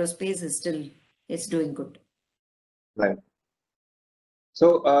military aerospace is still, it's doing good. Right.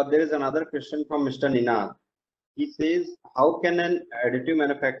 So there is another question from Mr. Ninad. He says, how can an additive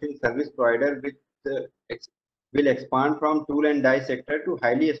manufacturing service provider will expand from tool and die sector to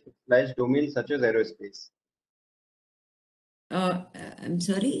highly specialized domains such as aerospace? I'm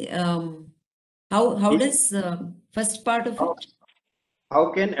sorry. How does first part of it?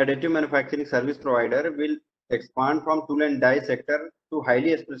 How can additive manufacturing service provider will expand from tool and die sector to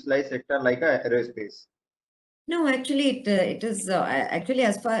highly specialized sector like aerospace? No, actually, it is actually,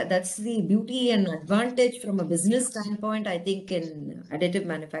 as far that's the beauty and advantage from a business standpoint, I think, in additive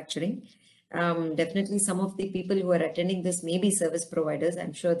manufacturing. Definitely, some of the people who are attending this may be service providers.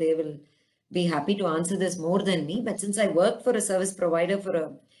 I'm sure they will be happy to answer this more than me. But since I worked for a service provider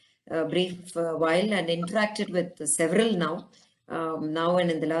for a brief while and interacted with several now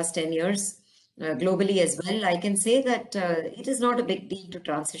and in the last 10 years, globally as well, I can say that it is not a big deal to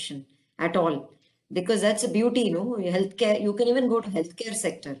transition at all. Because that's a beauty, healthcare, you can even go to healthcare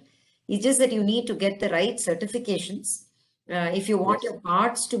sector. It's just that you need to get the right certifications. If you want your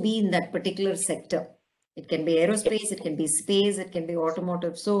parts to be in that particular sector, it can be aerospace, it can be space, it can be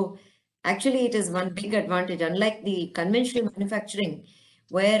automotive. So actually it is one big advantage, unlike the conventional manufacturing,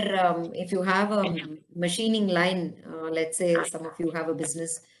 where if you have a machining line, let's say some of you have a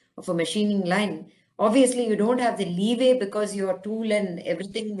business of a machining line, obviously you don't have the leeway because your tool and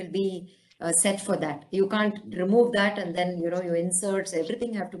everything will be set for that. You can't remove that, and then your inserts,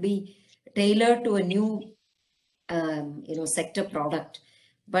 everything have to be tailored to a new sector product.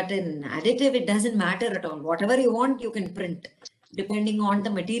 But in additive, it doesn't matter at all. Whatever you want, you can print, depending on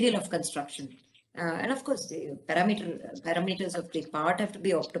the material of construction. And of course, the parameters of the part have to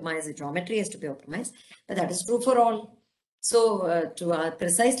be optimized, the geometry has to be optimized, but that is true for all. So to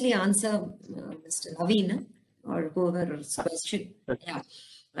precisely answer Mr. Naveen or whoever's question, yeah,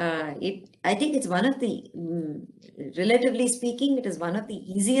 I think it's one of the, relatively speaking, it is one of the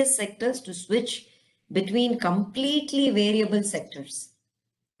easiest sectors to switch between completely variable sectors.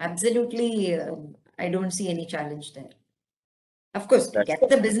 Absolutely, I don't see any challenge there. Of course, to get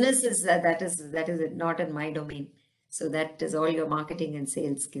the business is that is not in my domain. So that is all your marketing and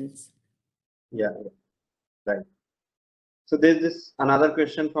sales skills. Yeah, right. So there's this another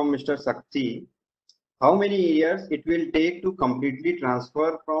question from Mr. Sakti. How many years it will take to completely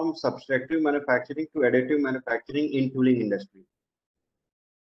transfer from subtractive manufacturing to additive manufacturing in tooling industry?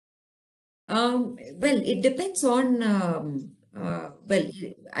 Well, it depends on, well,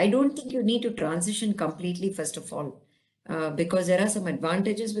 I don't think you need to transition completely, first of all, because there are some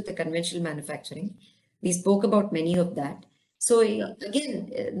advantages with the conventional manufacturing. We spoke about many of that. So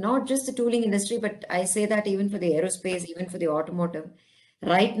again, not just the tooling industry, but I say that even for the aerospace, even for the automotive.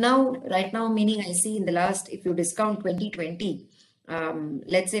 Right now, meaning I see in the last, if you discount 2020,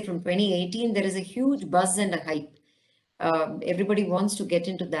 let's say from 2018, there is a huge buzz and a hype. Everybody wants to get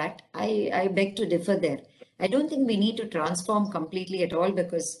into that. I beg to differ there. I don't think we need to transform completely at all,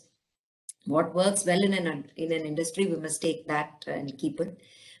 because what works well in an industry, we must take that and keep it.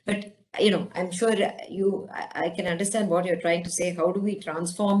 But I'm sure I can understand what you're trying to say. How do we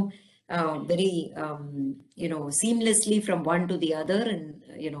transform very seamlessly from one to the other, and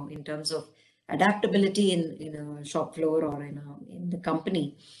in terms of adaptability in a shop floor or in the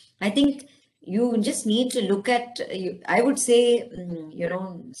company? I think you just need to look at, I would say,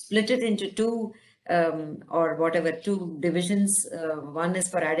 split it into two or whatever, two divisions. One is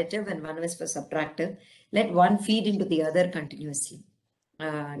for additive and one is for subtractive. Let one feed into the other continuously,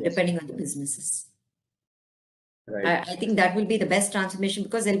 depending on the businesses. Right. I think that will be the best transformation,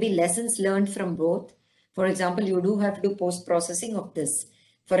 because there'll be lessons learned from both. For example, you do have to do post-processing of this.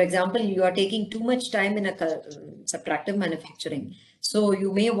 For example, you are taking too much time in a subtractive manufacturing. So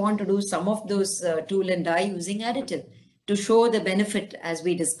you may want to do some of those tool and die using additive to show the benefit, as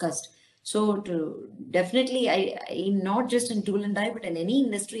we discussed. So definitely, I not just in tool and die, but in any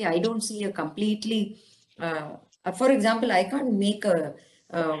industry, I don't see a completely, for example, I can't make a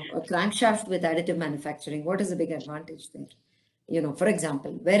crankshaft with additive manufacturing. What is the big advantage there? For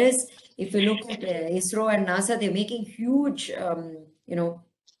example, whereas if you look at ISRO and NASA, they're making huge,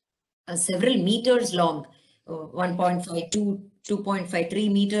 several meters long, 1.52,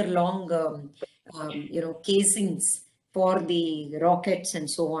 2.53 meter long, casings for the rockets and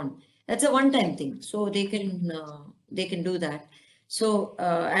so on. That's a one-time thing. So they can do that. So,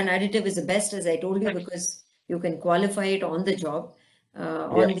 and additive is the best, as I told you, because you can qualify it on the job,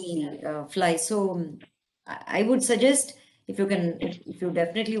 on the fly. So I would suggest, if you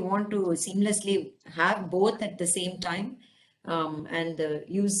definitely want to seamlessly have both at the same time, and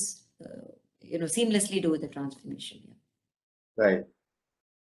use, seamlessly do the transformation. Right.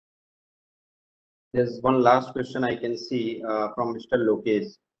 There's one last question I can see from Mr.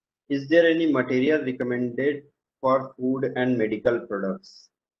 Lokesh. Is there any material recommended for food and medical products?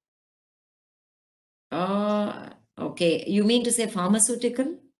 Okay. You mean to say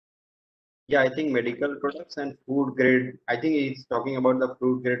pharmaceutical? Yeah, I think medical products and food grade. I think he's talking about the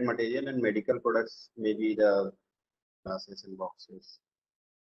food grade material, and medical products, maybe the glasses and boxes.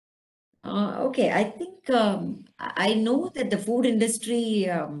 Okay, I think I know that the food industry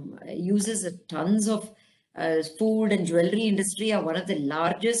uses tons of food, and jewelry industry are one of the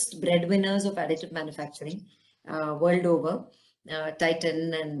largest breadwinners of additive manufacturing world over.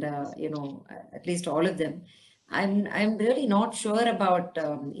 Titan and at least all of them. I'm really not sure about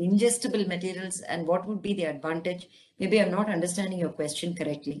ingestible materials and what would be the advantage. Maybe I'm not understanding your question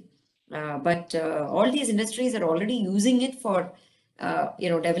correctly. But all these industries are already using it for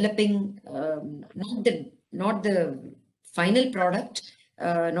developing not the final product,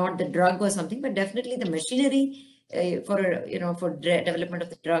 not the drug or something, but definitely the machinery for development of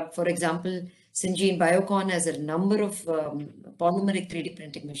the drug. For example, Syngene Biocon has a number of polymeric 3D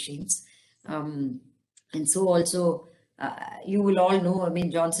printing machines, and so also you will all know. I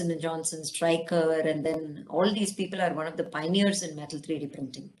mean, Johnson and Johnson, Stryker, and then all these people are one of the pioneers in metal 3D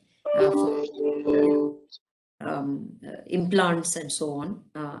printing. For, implants and so on.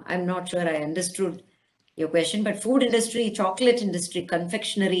 I'm not sure I understood your question, but food industry, chocolate industry,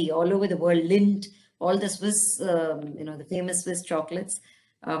 confectionery, all over the world, Lindt, all the Swiss, the famous Swiss chocolates.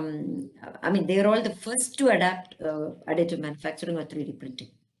 I mean, they're all the first to adapt additive manufacturing or 3D printing.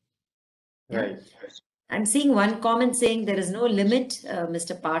 Right. I'm seeing one comment saying there is no limit,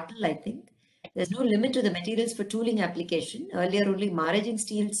 Mr. Patil, I think. There's no limit to the materials for tooling application. Earlier, only maraging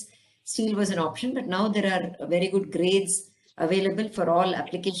steel was an option, but now there are very good grades available for all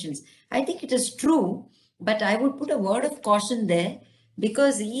applications. I think it is true, but I would put a word of caution there,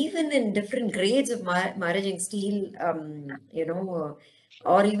 because even in different grades of maraging steel,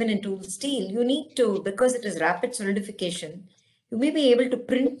 or even in tool steel, you need to, because it is rapid solidification, you may be able to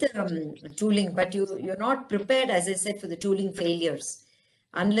print the tooling, but you're not prepared, as I said, for the tooling failures,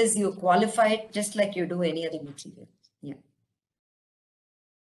 unless you qualify it just like you do any other material. Yeah.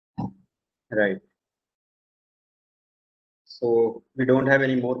 Right. So we don't have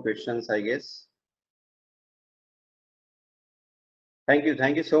any more questions, I guess. Thank you.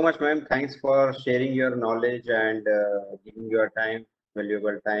 Thank you so much, ma'am. Thanks for sharing your knowledge and giving your time,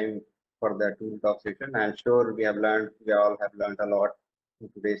 valuable time for the tool talk session. I'm sure we all have learned a lot in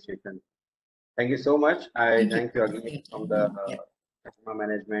today's session. Thank you so much. I thank you again from the TAGMA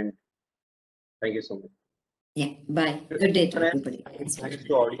management. Thank you so much. Yeah, bye. Good day to everybody. Thanks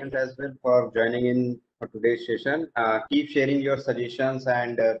to audience as well for joining in for today's session. Keep sharing your suggestions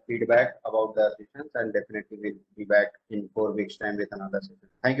and feedback about the sessions, and definitely we'll be back in 4 weeks time with another session.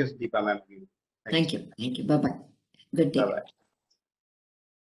 Thank you, Deepa ma'am. Thank you. Thank you. Bye-bye. Good day. Bye-bye.